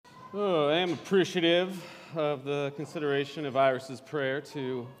Oh, I am appreciative of the consideration of Iris's prayer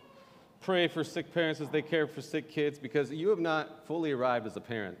to pray for sick parents as they care for sick kids, because you have not fully arrived as a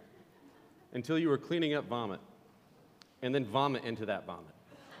parent until you are cleaning up vomit and then vomit into that vomit.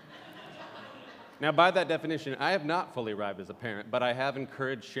 Now, by that definition, I have not fully arrived as a parent, but I have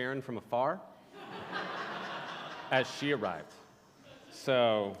encouraged Sharon from afar as she arrived.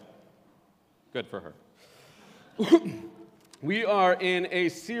 So, good for her. We are in a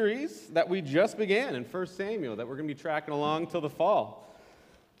series that we just began in 1 Samuel that we're going to be tracking along till the fall.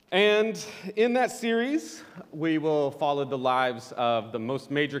 And in that series, we will follow the lives of the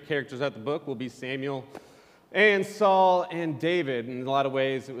most major characters of the book. Will be Samuel and Saul and David. In a lot of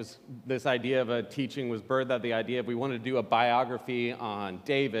ways, it was this idea of a teaching was birthed out of the idea of we wanted to do a biography on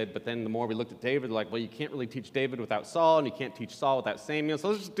David, but then the more we looked at David, like, well, you can't really teach David without Saul, and you can't teach Saul without Samuel, so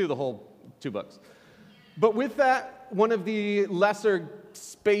let's just do the whole 2 books. But with that, one of the lesser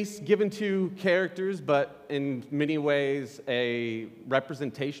space given to characters, but in many ways a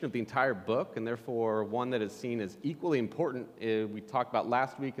representation of the entire book, and therefore one that is seen as equally important, we talked about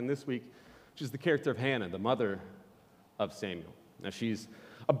last week and this week, which is the character of Hanna, the mother of Samuel. Now, she's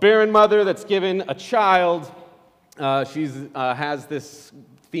a barren mother that's given a child. She has this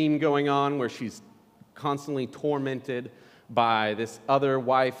theme going on where she's constantly tormented by this other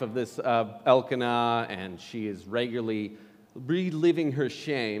wife of this Elkanah, and she is regularly reliving her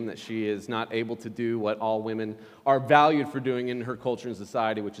shame that she is not able to do what all women are valued for doing in her culture and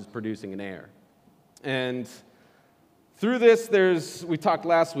society, which is producing an heir. And through this, we talked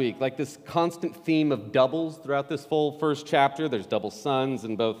last week, like this constant theme of doubles throughout this full first chapter. There's double sons,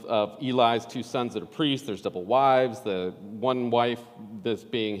 and both of Eli's 2 sons that are priests. There's double wives. The one wife, this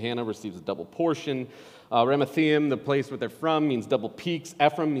being Hanna, receives a double portion. Ramathaim, the place where they're from, means double peaks.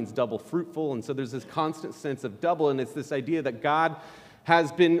 Ephraim means double fruitful. And so there's this constant sense of double, and it's this idea that God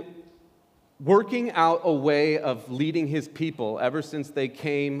has been working out a way of leading his people ever since they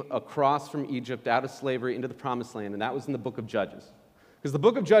came across from Egypt out of slavery into the Promised Land, and that was in the book of Judges. Because the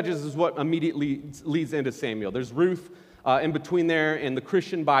book of Judges is what immediately leads into Samuel. There's Ruth in between there in the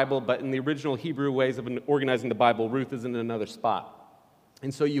Christian Bible, but in the original Hebrew ways of organizing the Bible, Ruth is in another spot.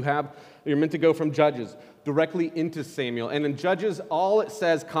 And so you're meant to go from Judges directly into Samuel. And in Judges, all it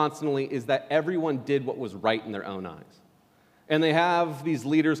says constantly is that everyone did what was right in their own eyes. And they have these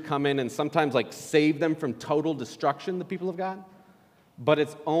leaders come in and sometimes like save them from total destruction, the people of God. But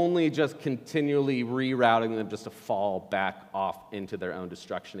it's only just continually rerouting them just to fall back off into their own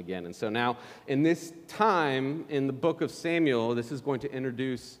destruction again. And so now, in this time in the book of Samuel, this is going to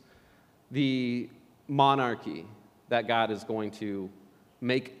introduce the monarchy that God is going to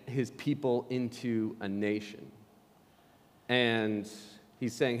make his people into a nation. And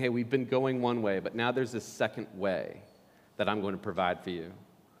he's saying, hey, we've been going one way, but now there's this second way that I'm going to provide for you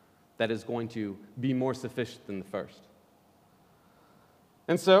that is going to be more sufficient than the first.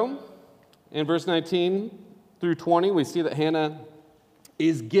 And so, in verse 19 through 20, we see that Hanna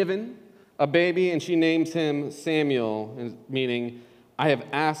is given a baby, and she names him Samuel, meaning, I have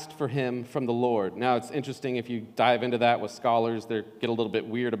asked for him from the Lord. Now, it's interesting if you dive into that with scholars, they get a little bit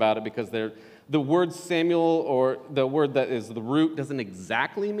weird about it because the word Samuel, or the word that is the root, doesn't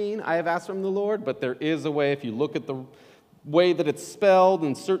exactly mean I have asked from the Lord, but there is a way, if you look at the way that it's spelled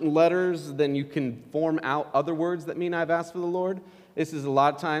in certain letters, then you can form out other words that mean I've asked for the Lord. This is a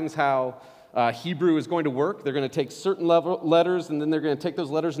lot of times how Hebrew is going to work. They're going to take certain letters, and then they're going to take those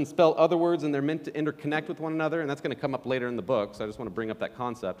letters and spell other words, and they're meant to interconnect with one another, and that's going to come up later in the book, so I just want to bring up that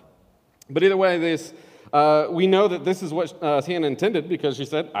concept. But either way, we know that this is what Hannah intended, because she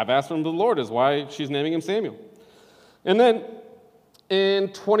said, I've asked from the Lord, is why she's naming him Samuel. And then in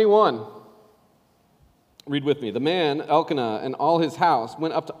 21, read with me, the man, Elkanah, and all his house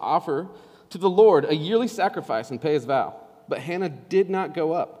went up to offer to the Lord a yearly sacrifice and pay his vow. But Hannah did not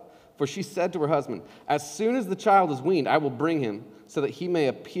go up. For she said to her husband, as soon as the child is weaned, I will bring him, so that he may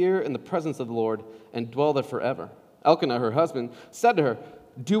appear in the presence of the Lord and dwell there forever. Elkanah, her husband, said to her,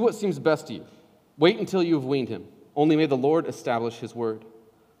 do what seems best to you. Wait until you have weaned him. Only may the Lord establish his word.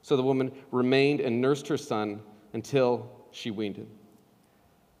 So the woman remained and nursed her son until she weaned him.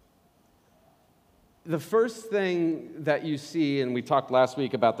 The first thing that you see, and we talked last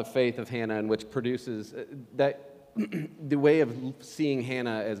week about the faith of Hanna, and which produces that the way of seeing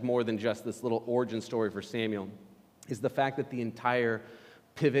Hanna as more than just this little origin story for Samuel is the fact that the entire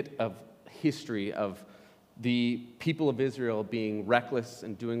pivot of history of the people of Israel being reckless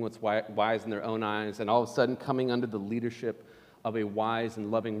and doing what's wise in their own eyes, and all of a sudden coming under the leadership of a wise and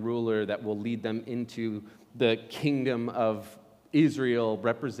loving ruler that will lead them into the kingdom of Israel,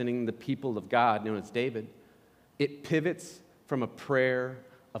 representing the people of God, known as David. It pivots from a prayer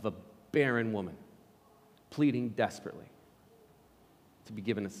of a barren woman pleading desperately to be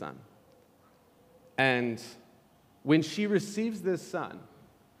given a son. And when she receives this son,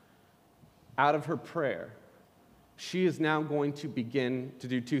 out of her prayer, she is now going to begin to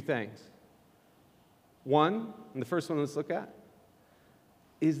do two things. One, and the first one let's look at,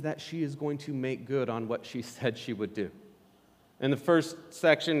 is that she is going to make good on what she said she would do. In the first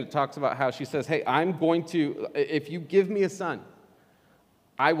section, it talks about how she says, hey, if you give me a son,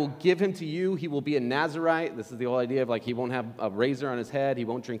 I will give him to you. He will be a Nazirite. This is the whole idea of like he won't have a razor on his head. He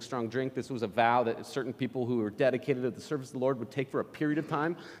won't drink strong drink. This was a vow that certain people who were dedicated to the service of the Lord would take for a period of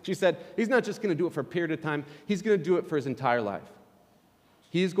time. She said, he's not just going to do it for a period of time. He's going to do it for his entire life.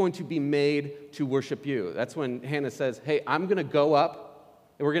 He is going to be made to worship you. That's when Hanna says, hey, I'm going to go up,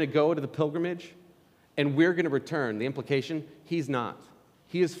 and we're going to go to the pilgrimage, and we're going to return. The implication, he's not.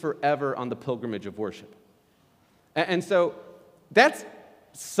 He is forever on the pilgrimage of worship. And so that's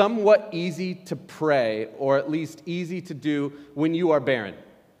somewhat easy to pray, or at least easy to do when you are barren,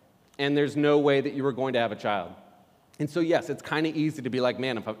 and there's no way that you are going to have a child. And so yes, it's kind of easy to be like,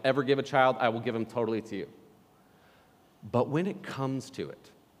 man, if I ever give a child, I will give him totally to you. But when it comes to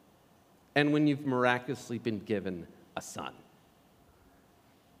it, and when you've miraculously been given a son,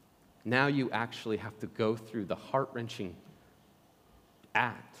 now you actually have to go through the heart-wrenching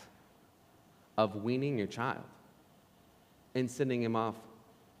act of weaning your child and sending him off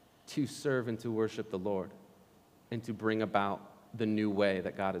to serve and to worship the Lord and to bring about the new way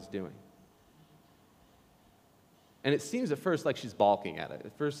that God is doing. And it seems at first like she's balking at it.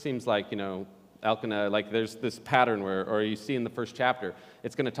 It first seems like, Elkanah, like there's this pattern or you see in the first chapter,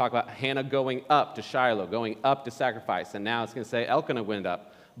 it's going to talk about Hanna going up to Shiloh, going up to sacrifice, and now it's going to say Elkanah went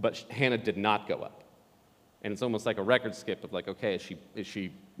up, but Hanna did not go up. And it's almost like a record skip of like, okay, is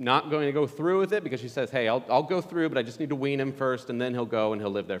she not going to go through with it? Because she says, hey, I'll go through, but I just need to wean him first, and then he'll go and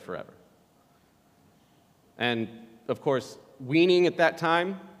he'll live there forever. And, of course, weaning at that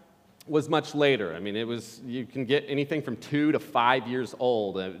time was much later. I mean, you can get anything from 2 to 5 years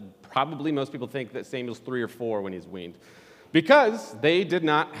old. Probably most people think that Samuel's 3 or 4 when he's weaned, because they did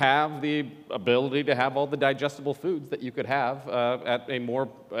not have the ability to have all the digestible foods that you could have at a more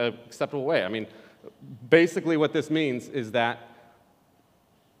acceptable way. I mean, basically what this means is that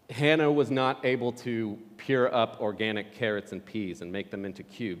Hanna was not able to pure up organic carrots and peas and make them into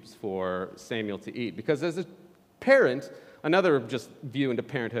cubes for Samuel to eat. Because as a parent, another just view into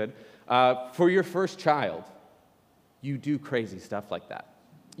parenthood, for your first child, you do crazy stuff like that.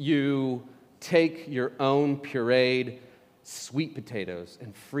 You take your own pureed sweet potatoes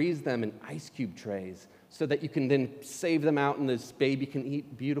and freeze them in ice cube trays so that you can then save them out and this baby can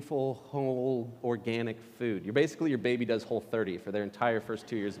eat beautiful, whole, organic food. Your baby does Whole30 for their entire first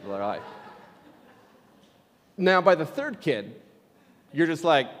 2 years of their life. Now, by the third kid, you're just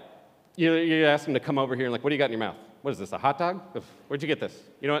like, you ask them to come over here and like, what do you got in your mouth? What is this, a hot dog? Where'd you get this?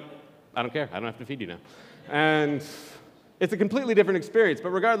 You know what? I don't care. I don't have to feed you now. And it's a completely different experience. But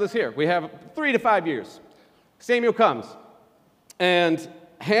regardless here, we have 3 to 5 years. Samuel comes, and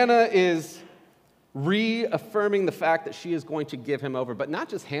Hanna is reaffirming the fact that she is going to give him over. But not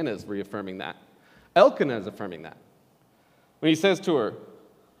just Hanna is reaffirming that. Elkanah is affirming that. When he says to her,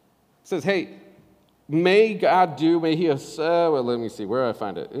 says, hey, may he, let me see, where do I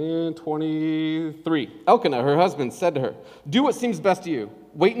find it? In 23. Elkanah, her husband, said to her, do what seems best to you.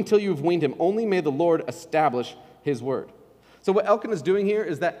 Wait until you have weaned him. Only may the Lord establish his word. So what Elkanah is doing here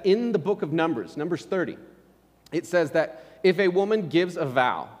is that in the book of Numbers 30, it says that if a woman gives a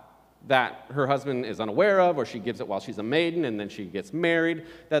vow that her husband is unaware of, or she gives it while she's a maiden and then she gets married,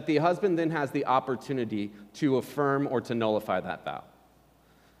 that the husband then has the opportunity to affirm or to nullify that vow.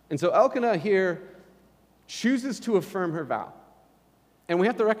 And so Elkanah here chooses to affirm her vow. And we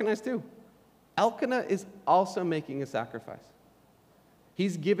have to recognize too, Elkanah is also making a sacrifice.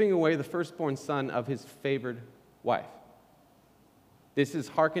 He's giving away the firstborn son of his favored wife. This is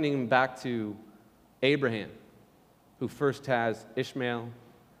hearkening back to Abraham, who first has Ishmael,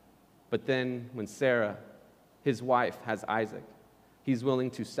 but then when Sarah, his wife, has Isaac, he's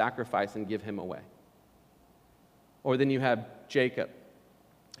willing to sacrifice and give him away. Or then you have Jacob,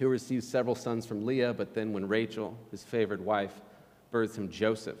 who receives several sons from Leah, but then when Rachel, his favored wife, births him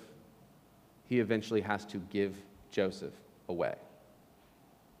Joseph, he eventually has to give Joseph away.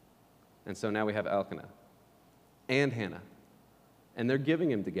 And so now we have Elkanah and Hanna, and they're giving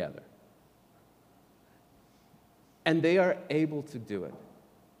him together. And they are able to do it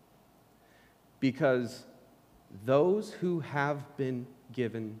because those who have been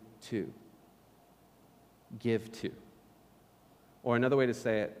given to give to. Or another way to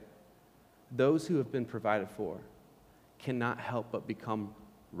say it, those who have been provided for cannot help but become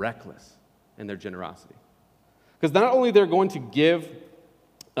reckless in their generosity. Because not only they're going to give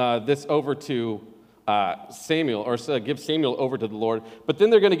this over to Samuel, or give Samuel over to the Lord, but then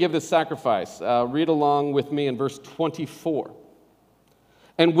they're going to give this sacrifice. Read along with me in verse 24.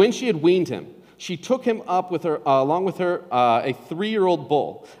 And when she had weaned him, she took him up with her, along with her a 3-year-old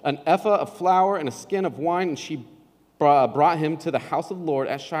bull, an ephah of flour, and a skin of wine, and she brought him to the house of the Lord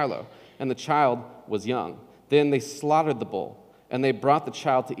at Shiloh, and the child was young. Then they slaughtered the bull, and they brought the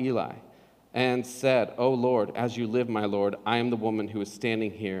child to Eli, and said, O Lord, as you live, my Lord, I am the woman who is standing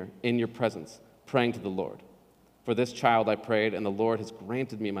here in your presence, praying to the Lord. For this child I prayed, and the Lord has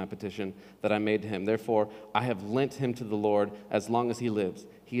granted me my petition that I made to him. Therefore, I have lent him to the Lord. As long as he lives,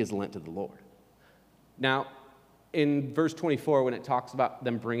 he is lent to the Lord. Now, in verse 24, when it talks about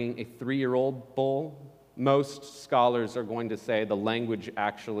them bringing a 3-year-old bull, most scholars are going to say the language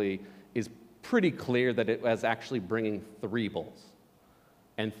actually is pretty clear that it was actually bringing 3 bulls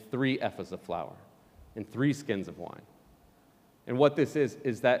and 3 ephahs of flour and 3 skins of wine. And what this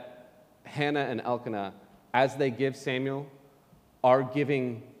is that Hanna and Elkanah, as they give Samuel, are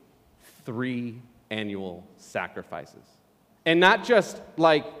giving 3 annual sacrifices. And not just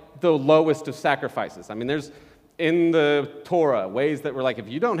like the lowest of sacrifices. I mean, there's in the Torah ways that were like, if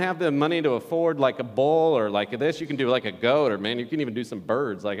you don't have the money to afford like a bull or like this, you can do like a goat, or man, you can even do some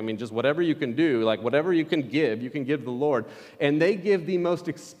birds. Like, I mean, just whatever you can do, like whatever you can give the Lord. And they give the most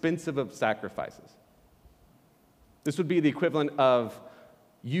expensive of sacrifices. This would be the equivalent of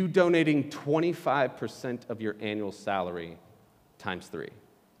you donating 25% of your annual salary times 3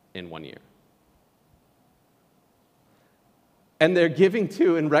 in 1 year. And they're giving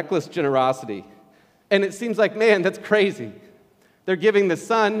to in reckless generosity. And it seems like, man, that's crazy. They're giving the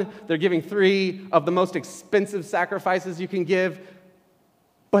son, they're giving 3 of the most expensive sacrifices you can give,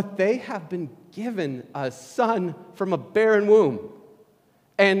 but they have been given a son from a barren womb.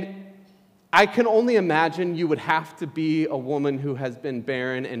 And I can only imagine you would have to be a woman who has been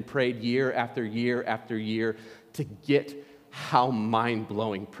barren and prayed year after year after year to get how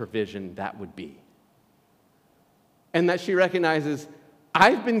mind-blowing provision that would be. And that she recognizes,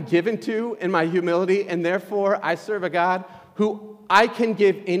 I've been given to in my humility, and therefore I serve a God who I can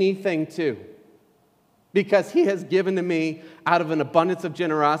give anything to because he has given to me out of an abundance of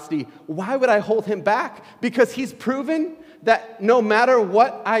generosity. Why would I hold him back? Because he's proven that no matter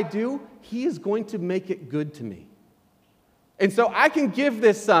what I do, he is going to make it good to me. And so I can give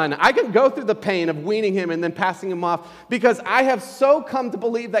this son, I can go through the pain of weaning him and then passing him off because I have so come to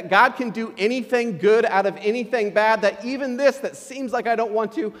believe that God can do anything good out of anything bad, that even this that seems like I don't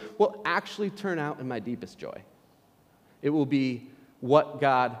want to will actually turn out in my deepest joy. It will be what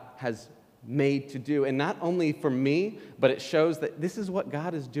God has made to do. And not only for me, but it shows that this is what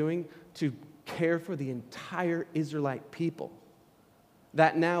God is doing to care for the entire Israelite people.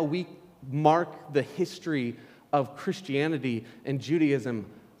 That now we mark the history of Christianity and Judaism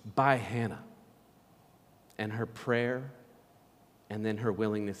by Hanna and her prayer, and then her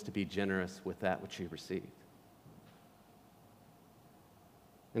willingness to be generous with that which she received.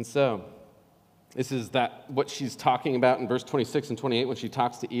 And so, this is what she's talking about in verse 26 and 28 when she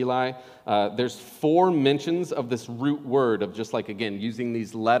talks to Eli. There's 4 mentions of this root word of just like, again, using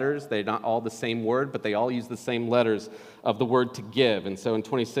these letters. They're not all the same word, but they all use the same letters of the word to give. And so in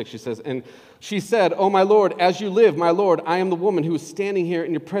 26 she says, and she said, O my Lord, as you live, my Lord, I am the woman who is standing here in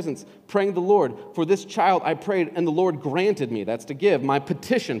your presence, praying to the Lord. For this child I prayed, and the Lord granted me. That's to give. My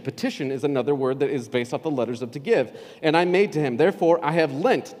petition. Petition is another word that is based off the letters of to give. And I made to him. Therefore I have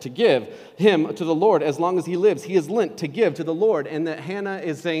lent to give him to the Lord as long as he lives. He is lent to give to the Lord. And that Hanna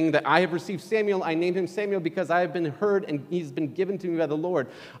is saying that I have received Samuel. I named him Samuel because I have been heard and he's been given to me by the Lord.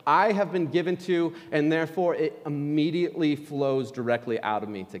 I have been given to, and therefore it immediately flows directly out of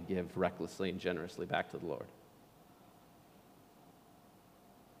me to give recklessly and generously back to the Lord.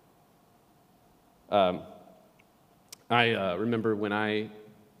 I remember when I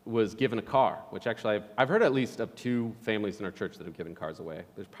was given a car, which actually I've heard at least of 2 families in our church that have given cars away.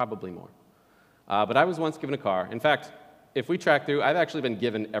 There's probably more. But I was once given a car. In fact, if we track through, I've actually been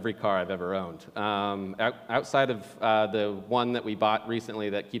given every car I've ever owned. Outside of the one that we bought recently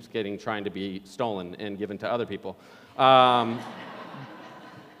that keeps trying to be stolen and given to other people. But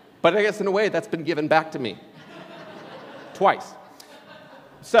I guess in a way that's been given back to me. Twice.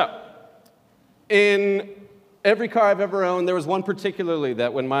 So, in every car I've ever owned, there was one particularly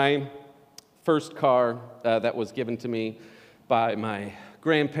that when my first car that was given to me by my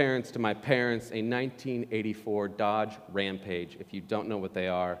grandparents to my parents, a 1984 Dodge Rampage. If you don't know what they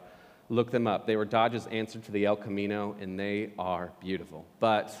are, look them up. They were Dodge's answer to the El Camino, and they are beautiful.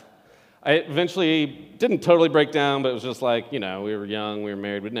 But I eventually didn't totally break down, but it was just like, we were young, we were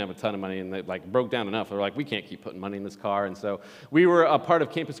married, we didn't have a ton of money, and it broke down enough. They were like, we can't keep putting money in this car. And so we were a part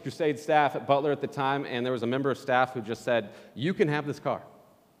of Campus Crusade staff at Butler at the time, and there was a member of staff who just said, you can have this car.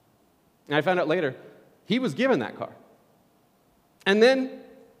 And I found out later, he was given that car. And then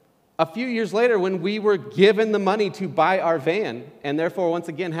a few years later, when we were given the money to buy our van, and therefore once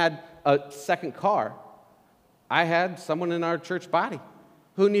again had a second car, I had someone in our church body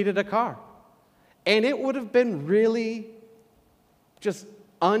who needed a car. And it would have been really just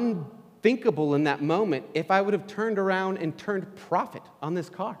unthinkable in that moment if I would have turned around and turned profit on this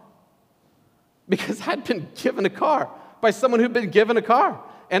car. Because I'd been given a car by someone who'd been given a car.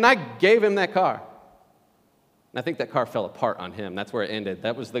 And I gave him that car. And I think that car fell apart on him. That's where it ended.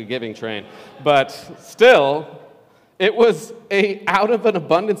 That was the giving train. But still, it was out of an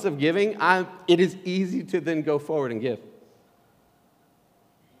abundance of giving, it is easy to then go forward and give.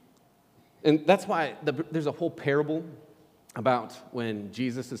 And that's why there's a whole parable about when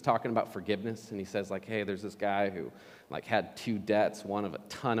Jesus is talking about forgiveness, and he says, hey, there's this guy who, had two debts, one of a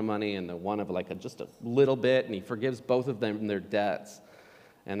ton of money and the one of, just a little bit, and he forgives both of them their debts.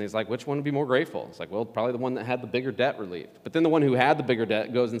 And he's like, which one would be more grateful? It's well, probably the one that had the bigger debt relieved. But then the one who had the bigger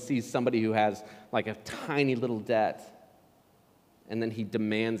debt goes and sees somebody who has, a tiny little debt, and then he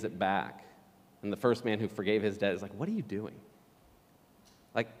demands it back. And the first man who forgave his debt is like, what are you doing?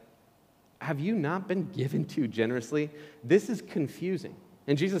 Have you not been given to generously? This is confusing.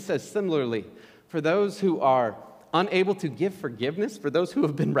 And Jesus says similarly, for those who are unable to give forgiveness, for those who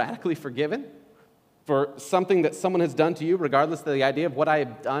have been radically forgiven, for something that someone has done to you, regardless of the idea of what I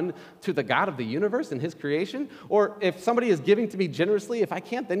have done to the God of the universe and his creation, or if somebody is giving to me generously, if I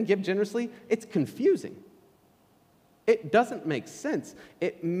can't then give generously, it's confusing. It doesn't make sense.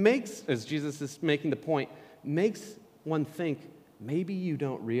 It makes, as Jesus is making the point, makes one think, maybe you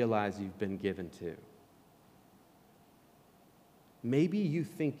don't realize you've been given to. Maybe you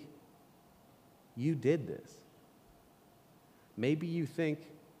think you did this. Maybe you think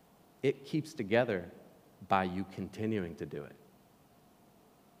it keeps together by you continuing to do it.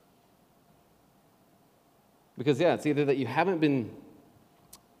 Because, it's either that you haven't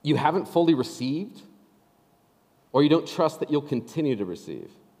fully received, or you don't trust that you'll continue to receive.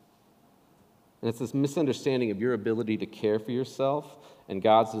 And it's this misunderstanding of your ability to care for yourself and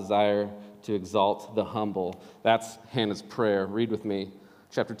God's desire to exalt the humble. That's Hannah's prayer. Read with me,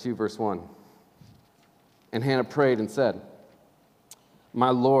 chapter 2, verse 1. And Hannah prayed and said,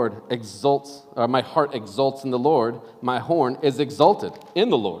 my heart exults in the Lord. My horn is exalted in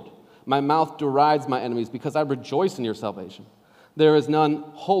the Lord. My mouth derides my enemies because I rejoice in your salvation. There is none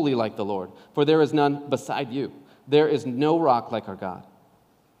holy like the Lord, for there is none beside you. There is no rock like our God.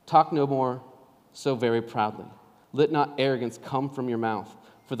 Talk no more so very proudly. Let not arrogance come from your mouth,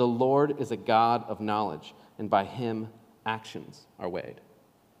 for the Lord is a God of knowledge, and by him actions are weighed.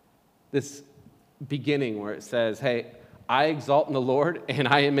 This beginning where it says, hey, I exalt in the Lord, and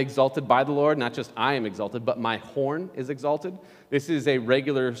I am exalted by the Lord. Not just I am exalted, but my horn is exalted. This is a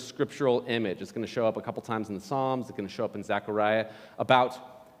regular scriptural image. It's going to show up a couple times in the Psalms. It's going to show up in Zechariah about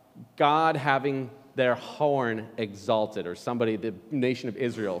God having their horn exalted, or somebody, the nation of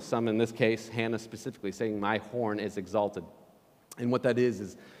Israel, some in this case, Hanna specifically, saying, my horn is exalted. And what that is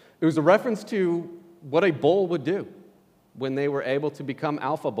it was a reference to what a bull would do when they were able to become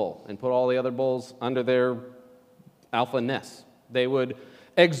alpha bull and put all the other bulls under their alpha-ness. They would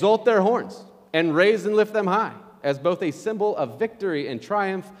exalt their horns and raise and lift them high as both a symbol of victory and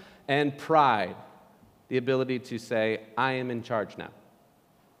triumph and pride. The ability to say, I am in charge now.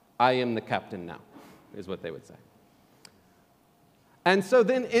 I am the captain now, is what they would say. And so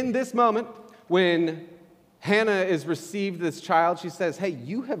then in this moment, when Hanna is received this child, she says, hey,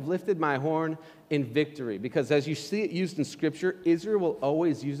 you have lifted my horn in victory. Because as you see it used in Scripture, Israel will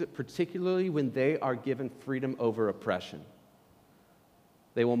always use it, particularly when they are given freedom over oppression.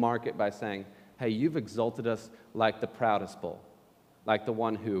 They will mark it by saying, hey, you've exalted us like the proudest bull, like the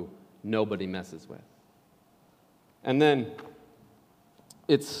one who nobody messes with. And then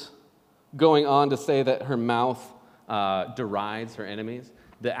it's going on to say that her mouth derides her enemies.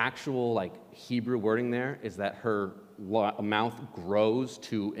 The actual Hebrew wording there is that her mouth grows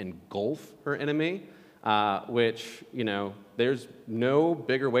to engulf her enemy, which, there's no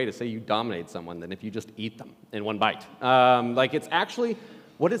bigger way to say you dominate someone than if you just eat them in one bite. It's actually,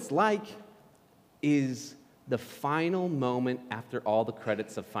 what it's like is the final moment after all the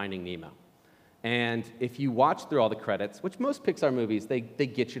credits of Finding Nemo. And if you watch through all the credits, which most Pixar movies, they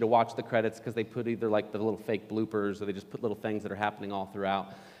get you to watch the credits because they put either the little fake bloopers or they just put little things that are happening all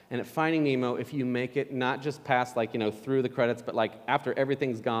throughout. And at Finding Nemo, if you make it not just past through the credits, but after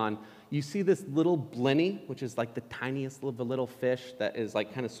everything's gone, you see this little blenny, which is like the tiniest of a little fish that is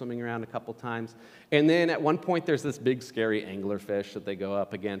like kind of swimming around a couple times. And then at one point, there's this big, scary anglerfish that they go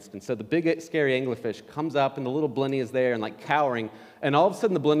up against. And so the big, scary anglerfish comes up, and the little blenny is there and like cowering. And all of a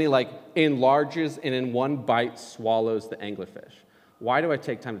sudden, the blenny like enlarges and in one bite swallows the anglerfish. Why do I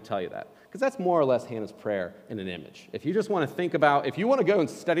take time to tell you that? Because that's more or less Hannah's prayer in an image. If you just want to think about, if you want to go and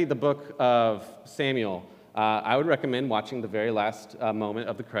study the book of Samuel, I would recommend watching the very last moment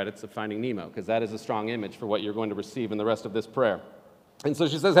of the credits of Finding Nemo, because that is a strong image for what you're going to receive in the rest of this prayer. And so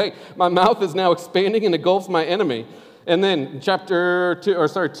she says, hey, my mouth is now expanding and engulfs my enemy. And then chapter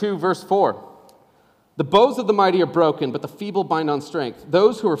 2, verse 4. The bows of the mighty are broken, but the feeble bind on strength.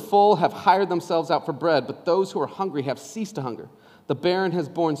 Those who are full have hired themselves out for bread, but those who are hungry have ceased to hunger. The barren has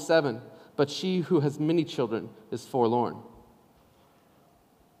borne 7, but she who has many children is forlorn.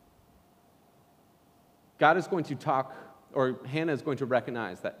 God is going to talk, or Hannah is going to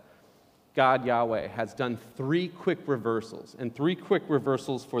recognize that God, Yahweh, has done 3 quick reversals, and 3 quick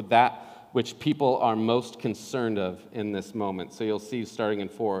reversals for that which people are most concerned of in this moment. So you'll see starting in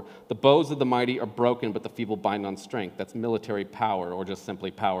 4, the bows of the mighty are broken, but the feeble bind on strength. That's military power, or just simply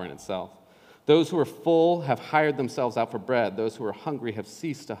power in itself. Those who are full have hired themselves out for bread. Those who are hungry have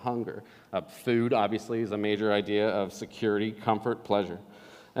ceased to hunger. Food, obviously, is a major idea of security, comfort, pleasure.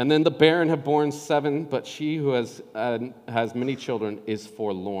 And then the barren have borne 7, but she who has many children is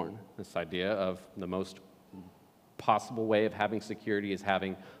forlorn. This idea of the most possible way of having security is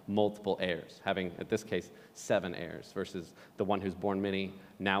having multiple heirs, having, in this case, 7 heirs, versus the one who's born many,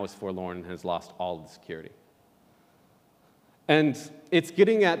 now is forlorn and has lost all the security. And it's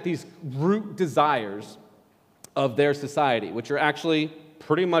getting at these root desires of their society, which are actually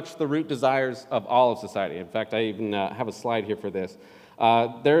pretty much the root desires of all of society. In fact, I even have a slide here for this.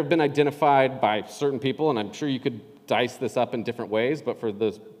 There have been identified by certain people, and I'm sure you could dice this up in different ways, but for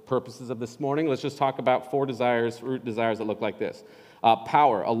the purposes of this morning, let's just talk about 4 desires, root desires that look like this.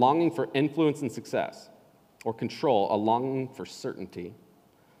 Power, a longing for influence and success, or control, a longing for certainty.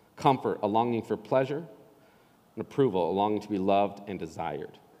 Comfort, a longing for pleasure. And approval, a longing to be loved and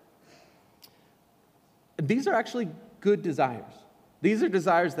desired. These are actually good desires. These are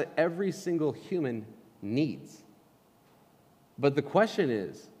desires that every single human needs. But the question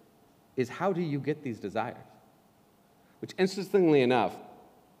is how do you get these desires? Which, interestingly enough,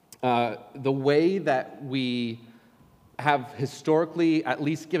 the way that we have historically at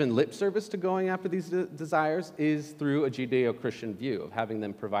least given lip service to going after these desires is through a Judeo-Christian view of having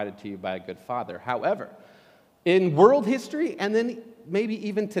them provided to you by a good father. However, in world history, and then maybe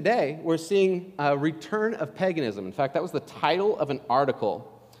even today, we're seeing a return of paganism. In fact, that was the title of an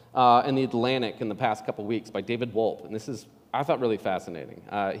article in the Atlantic in the past couple weeks by David Wolpe, and this is, I thought, really fascinating.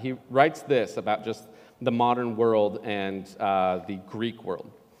 He writes this about just the modern world and the Greek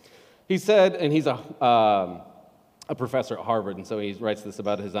world. He said, and he's a professor at Harvard, and so he writes this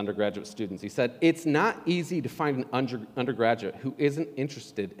about his undergraduate students. He said, it's not easy to find an undergraduate who isn't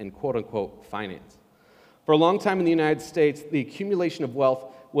interested in quote-unquote finance. For a long time in the United States, the accumulation of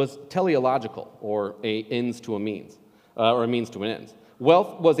wealth was teleological, or a ends to a means, or a means to an end.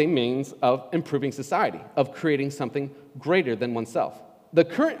 Wealth was a means of improving society, of creating something greater than oneself. The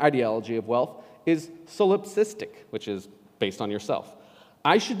current ideology of wealth is solipsistic, which is based on yourself.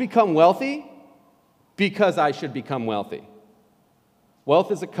 I should become wealthy because I should become wealthy.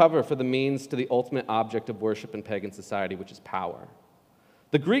 Wealth is a cover for the means to the ultimate object of worship in pagan society, which is power.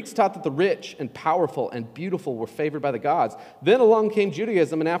 The Greeks taught that the rich and powerful and beautiful were favored by the gods. Then along came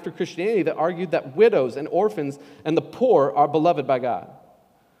Judaism and after Christianity that argued that widows and orphans and the poor are beloved by God.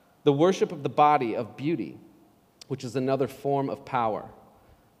 The worship of the body of beauty, which is another form of power,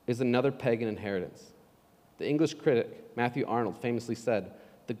 is another pagan inheritance. The English critic Matthew Arnold famously said,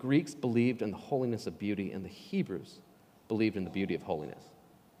 the Greeks believed in the holiness of beauty and the Hebrews believed in the beauty of holiness.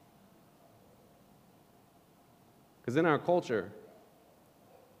 Because in our culture,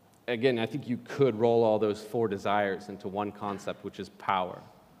 again, I think you could roll all those 4 desires into one concept, which is power.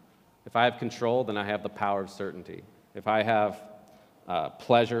 If I have control, then I have the power of certainty. If I have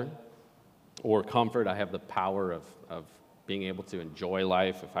pleasure or comfort, I have the power of being able to enjoy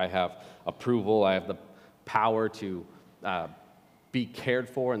life. If I have approval, I have the power to be cared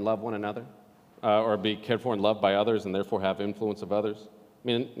for and love one another, or be cared for and loved by others and therefore have influence of others. I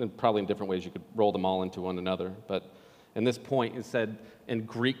mean, probably in different ways you could roll them all into one another, but in this point, it said in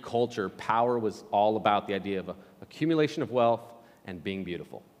Greek culture, power was all about the idea of accumulation of wealth and being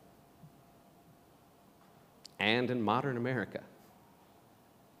beautiful. And in modern America,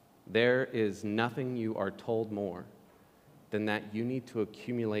 there is nothing you are told more than that you need to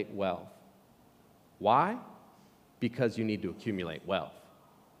accumulate wealth. Why? Because you need to accumulate wealth.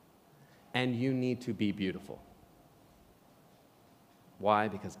 and you need to be beautiful. Why?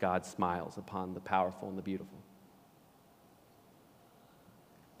 Because God smiles upon the powerful and the beautiful.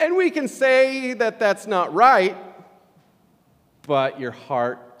 And we can say that that's not right, but your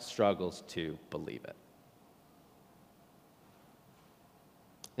heart struggles to believe it.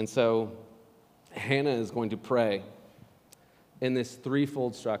 And so Hanna is going to pray in this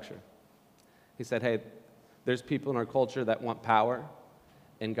threefold structure. He said, hey, there's people in our culture that want power,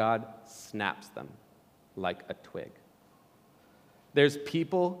 and God snaps them like a twig. There's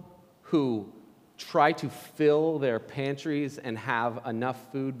people who try to fill their pantries and have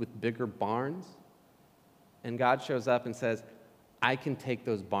enough food with bigger barns, and God shows up and says, I can take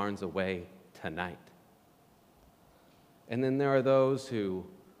those barns away tonight. And then there are those who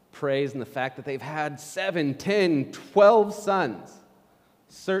praise in the fact that they've had 7, 10, 12 sons.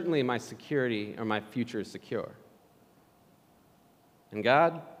 Certainly my security or my future is secure. And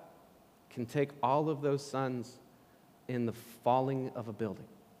God can take all of those sons in the falling of a building.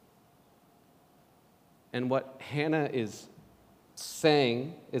 And what Hanna is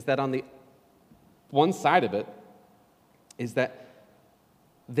saying is that on the one side of it is that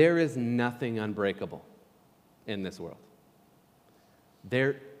there is nothing unbreakable in this world.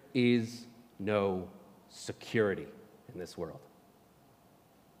 There is no security in this world.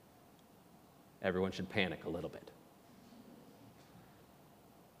 Everyone should panic a little bit.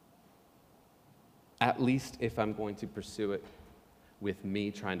 At least if I'm going to pursue it with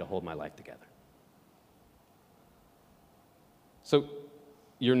me trying to hold my life together. So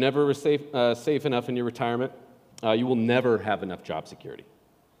you're never safe enough in your retirement. You will never have enough job security.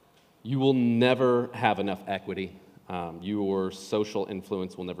 You will never have enough equity. Your social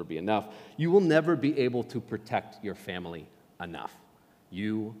influence will never be enough. You will never be able to protect your family enough.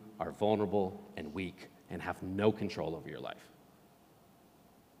 You are vulnerable and weak and have no control over your life,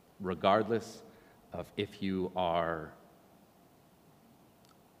 regardless of if you are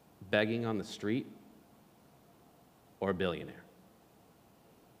begging on the street or a billionaire.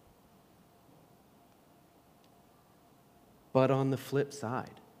 But on the flip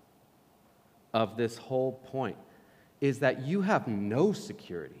side of this whole point is that you have no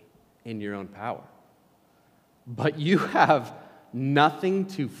security in your own power, but you have nothing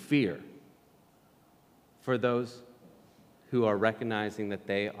to fear for those who are recognizing that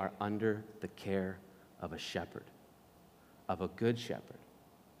they are under the care of a shepherd, of a good shepherd,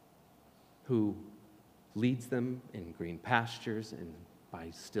 who leads them in green pastures and by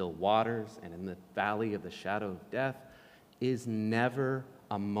still waters and in the valley of the shadow of death, is never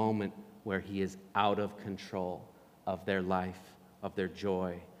a moment where he is out of control of their life, of their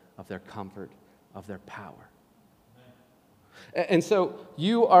joy, of their comfort, of their power. And so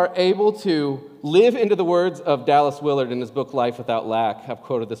you are able to live into the words of Dallas Willard in his book, Life Without Lack. I've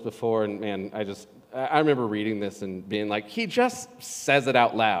quoted this before, and man, I remember reading this and being like, he just says it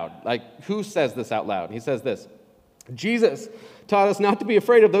out loud. Like, who says this out loud? He says this: Jesus taught us not to be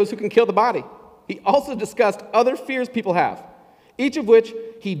afraid of those who can kill the body. He also discussed other fears people have, each of which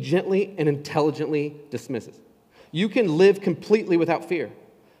he gently and intelligently dismisses. You can live completely without fear.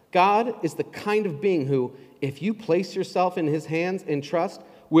 God is the kind of being who, if you place yourself in his hands in trust,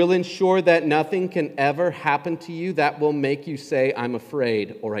 will ensure that nothing can ever happen to you that will make you say, I'm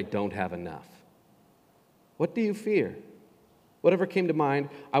afraid, or I don't have enough. What do you fear? Whatever came to mind,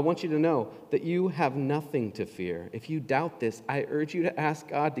 I want you to know that you have nothing to fear. If you doubt this, I urge you to ask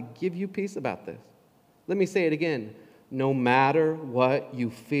God to give you peace about this. Let me say it again. No matter what you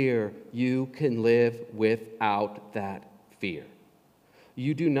fear, you can live without that fear.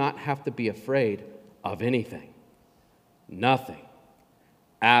 You do not have to be afraid of anything. Nothing.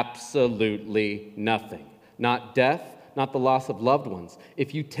 Absolutely nothing. Not death, not the loss of loved ones.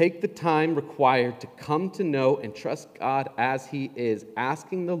 If you take the time required to come to know and trust God as he is,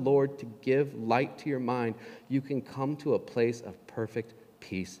 asking the Lord to give light to your mind, you can come to a place of perfect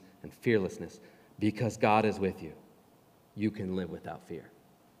peace and fearlessness. Because God is with you, you can live without fear.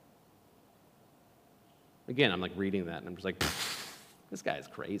 Again, I'm like reading that and I'm just like, this guy is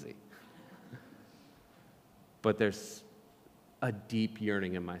crazy. But there's a deep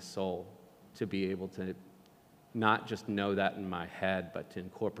yearning in my soul to be able to not just know that in my head, but to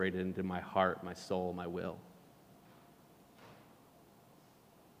incorporate it into my heart, my soul, my will.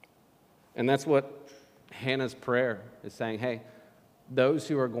 And that's what Hannah's prayer is saying. Hey, those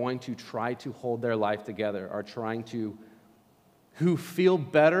who are going to try to hold their life together are who feel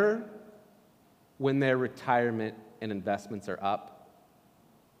better when their retirement and investments are up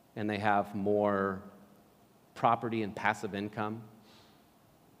and they have more property and passive income,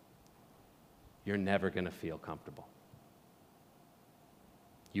 you're never going to feel comfortable.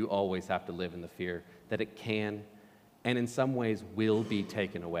 You always have to live in the fear that it can, and in some ways will be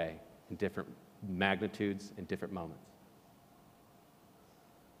taken away in different magnitudes and different moments.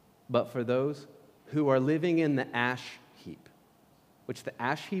 But for those who are living in the ash heap, which the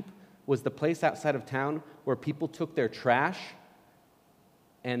ash heap was the place outside of town where people took their trash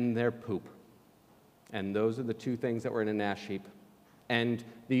and their poop. And those are the two things that were in an ash heap. And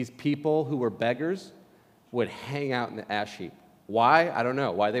these people who were beggars would hang out in the ash heap. Why? I don't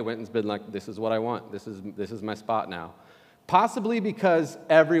know. Why they went and been like, this is what I want. This is my spot now. Possibly because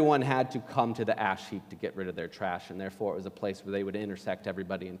everyone had to come to the ash heap to get rid of their trash, and therefore it was a place where they would intersect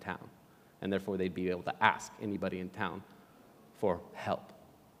everybody in town. And therefore they'd be able to ask anybody in town for help.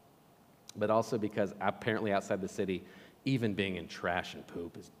 But also because apparently outside the city, even being in trash and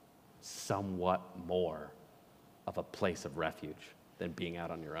poop is somewhat more of a place of refuge than being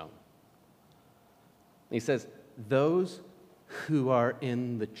out on your own. And he says, those who are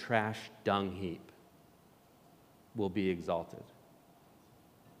in the trash dung heap will be exalted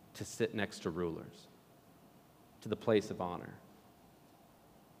to sit next to rulers, to the place of honor.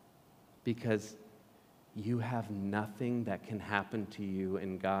 Because you have nothing that can happen to you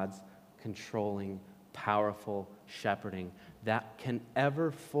in God's controlling, powerful shepherding that can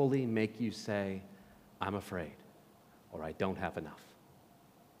ever fully make you say, I'm afraid, or I don't have enough.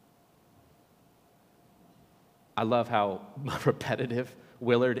 I love how repetitive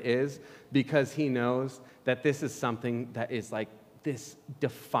Willard is, because he knows that this is something that is like this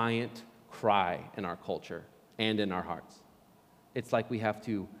defiant cry in our culture and in our hearts. It's like we have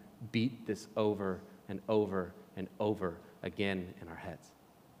to beat this over and over and over again in our heads.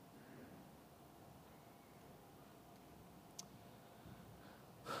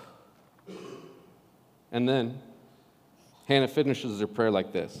 And then Hannah finishes her prayer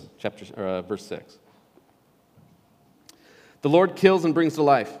like this, verse 6. The Lord kills and brings to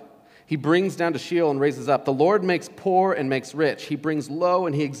life. He brings down to Sheol and raises up. The Lord makes poor and makes rich. He brings low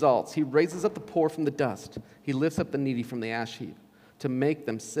and he exalts. He raises up the poor from the dust. He lifts up the needy from the ash heap to make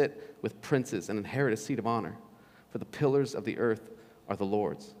them sit with princes and inherit a seat of honor. For the pillars of the earth are the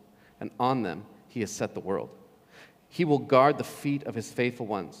Lord's, and on them he has set the world. He will guard the feet of his faithful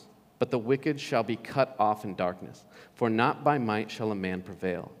ones, but the wicked shall be cut off in darkness. For not by might shall a man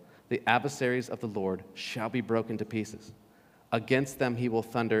prevail. The adversaries of the Lord shall be broken to pieces. Against them he will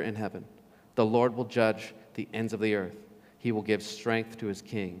thunder in heaven. The Lord will judge the ends of the earth. He will give strength to his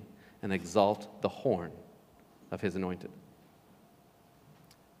king and exalt the horn of his anointed.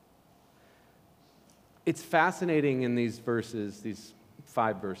 It's fascinating in these verses, these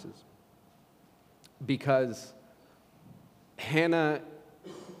 5 verses, because Hannah,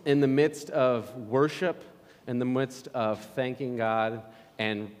 in the midst of worship, in the midst of thanking God,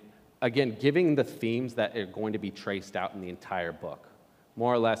 and again, giving the themes that are going to be traced out in the entire book.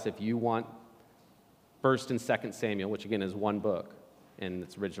 More or less, if you want 1st and 2nd Samuel, which again is one book in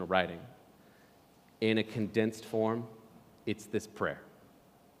its original writing, in a condensed form, it's this prayer.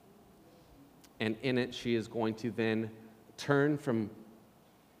 And in it, she is going to then turn from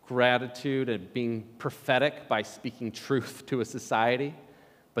gratitude and being prophetic by speaking truth to a society,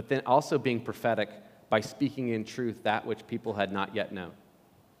 but then also being prophetic by speaking in truth that which people had not yet known.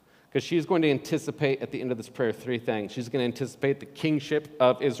 Because she's going to anticipate at the end of this prayer 3 things. She's going to anticipate the kingship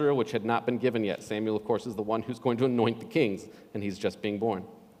of Israel, which had not been given yet. Samuel, of course, is the one who's going to anoint the kings, and he's just being born.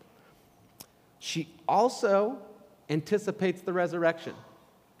 She also anticipates the resurrection.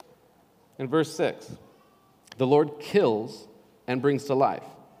 In verse 6, the Lord kills and brings to life.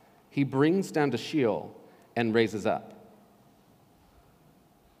 He brings down to Sheol and raises up.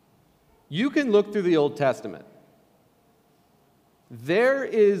 You can look through the Old Testament. There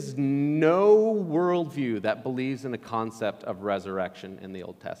is no worldview that believes in the concept of resurrection in the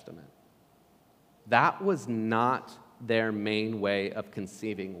Old Testament. That was not their main way of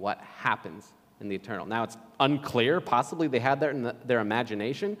conceiving what happens in the eternal. Now, it's unclear. Possibly they had that in their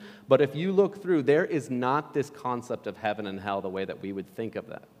imagination. But if you look through, there is not this concept of heaven and hell the way that we would think of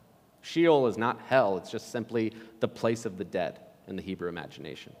that. Sheol is not hell. It's just simply the place of the dead in the Hebrew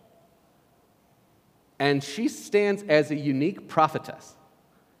imagination. And she stands as a unique prophetess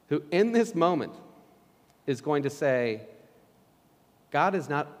who, in this moment, is going to say, God is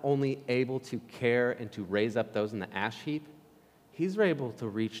not only able to care and to raise up those in the ash heap, he's able to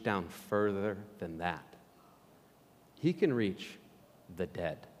reach down further than that. He can reach the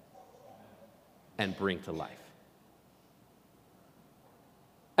dead and bring to life.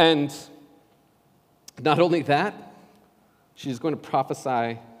 And not only that, she's going to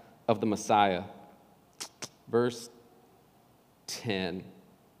prophesy of the Messiah. Verse 10.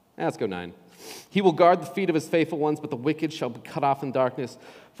 Let's go 9. He will guard the feet of his faithful ones, but the wicked shall be cut off in darkness.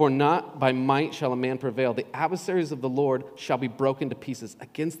 For not by might shall a man prevail. The adversaries of the Lord shall be broken to pieces.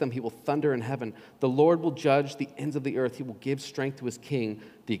 Against them he will thunder in heaven. The Lord will judge the ends of the earth. He will give strength to his king,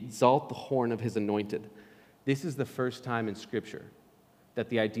 to exalt the horn of his anointed. This is the first time in Scripture that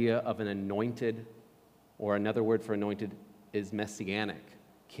the idea of an anointed, or another word for anointed is messianic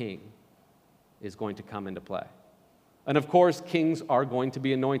king, is going to come into play. And of course, kings are going to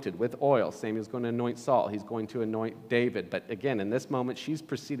be anointed with oil. Samuel's going to anoint Saul. He's going to anoint David. But again, in this moment, she's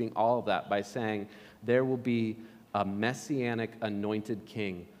preceding all of that by saying there will be a messianic anointed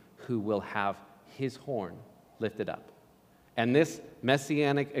king who will have his horn lifted up. And this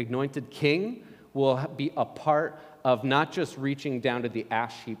messianic anointed king will be a part of not just reaching down to the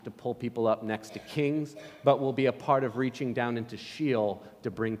ash heap to pull people up next to kings, but will be a part of reaching down into Sheol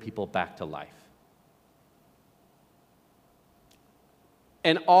to bring people back to life.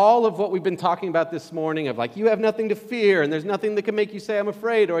 And all of what we've been talking about this morning of like, you have nothing to fear, and there's nothing that can make you say, I'm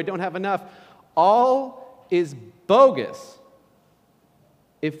afraid, or I don't have enough, all is bogus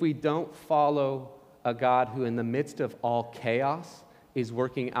if we don't follow a God who, in the midst of all chaos, is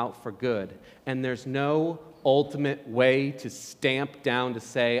working out for good. And there's no ultimate way to stamp down to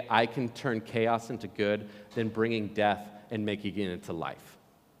say, I can turn chaos into good, than bringing death and making it into life.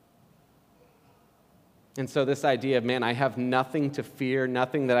 And so this idea of, man, I have nothing to fear,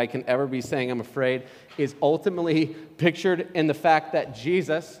 nothing that I can ever be saying I'm afraid, is ultimately pictured in the fact that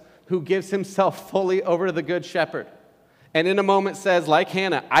Jesus, who gives himself fully over to the Good Shepherd, and in a moment says, like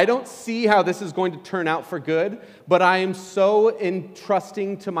Hanna, I don't see how this is going to turn out for good, but I am so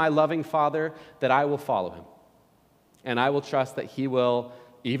entrusting to my loving Father that I will follow him. And I will trust that he will,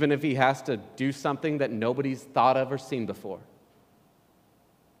 even if he has to do something that nobody's thought of or seen before,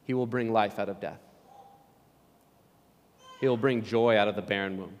 he will bring life out of death. He will bring joy out of the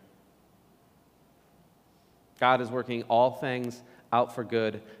barren womb. God is working all things out for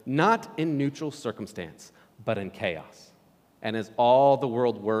good, not in neutral circumstance, but in chaos. And as all the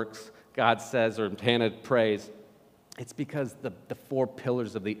world works, God says, or Hanna prays, it's because the four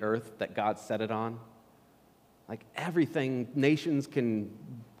pillars of the earth that God set it on, like everything, nations can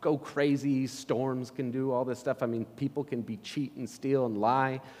go crazy, storms can do all this stuff. I mean, people can be cheat and steal and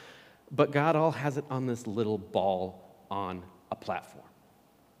lie, but God all has it on this little ball on a platform.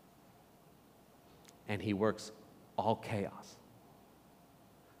 And he works all chaos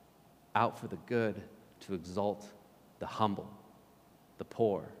out for the good to exalt the humble, the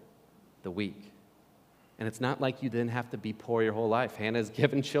poor, the weak. And it's not like you then have to be poor your whole life. Hannah's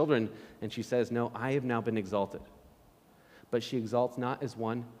given children, and she says, no, I have now been exalted. But she exalts not as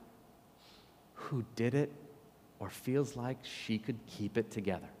one who did it or feels like she could keep it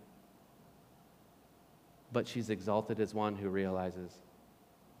together. But she's exalted as one who realizes,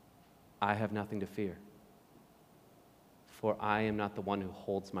 I have nothing to fear, for I am not the one who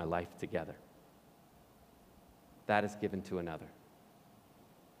holds my life together. That is given to another.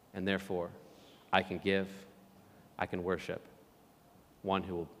 And therefore, I can give, I can worship one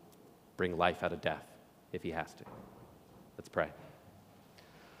who will bring life out of death if he has to. Let's pray.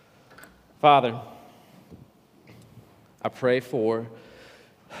 Father, I pray for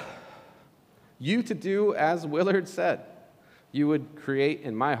you to do as Willard said. You would create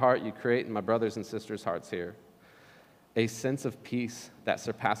in my heart, you create in my brothers and sisters' hearts here, a sense of peace that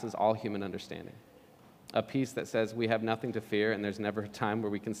surpasses all human understanding. A peace that says we have nothing to fear, and there's never a time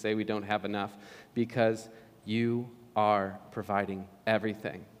where we can say we don't have enough, because you are providing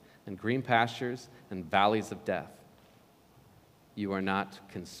everything. And green pastures and valleys of death. You are not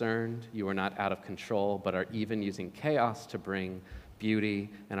concerned, you are not out of control, but are even using chaos to bring beauty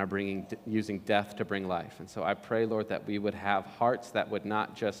and are using death to bring life. And so I pray, Lord, that we would have hearts that would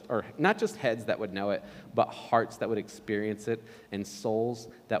not just heads that would know it, but hearts that would experience it, and souls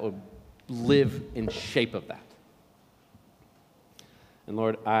that would live in shape of that. And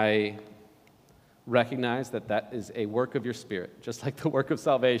Lord, I recognize that that is a work of your Spirit, just like the work of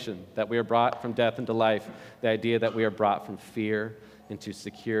salvation, that we are brought from death into life. The idea that we are brought from fear into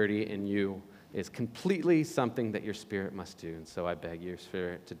security in you is completely something that your Spirit must do. And so I beg your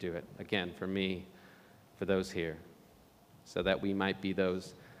Spirit to do it, again, for me, for those here, so that we might be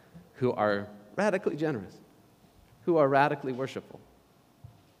those who are radically generous, who are radically worshipful,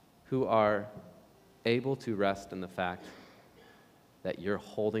 who are able to rest in the fact that you're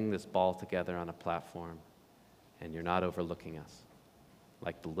holding this ball together on a platform and you're not overlooking us.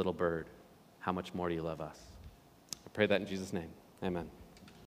 Like the little bird, how much more do you love us? I pray that in Jesus' name. Amen.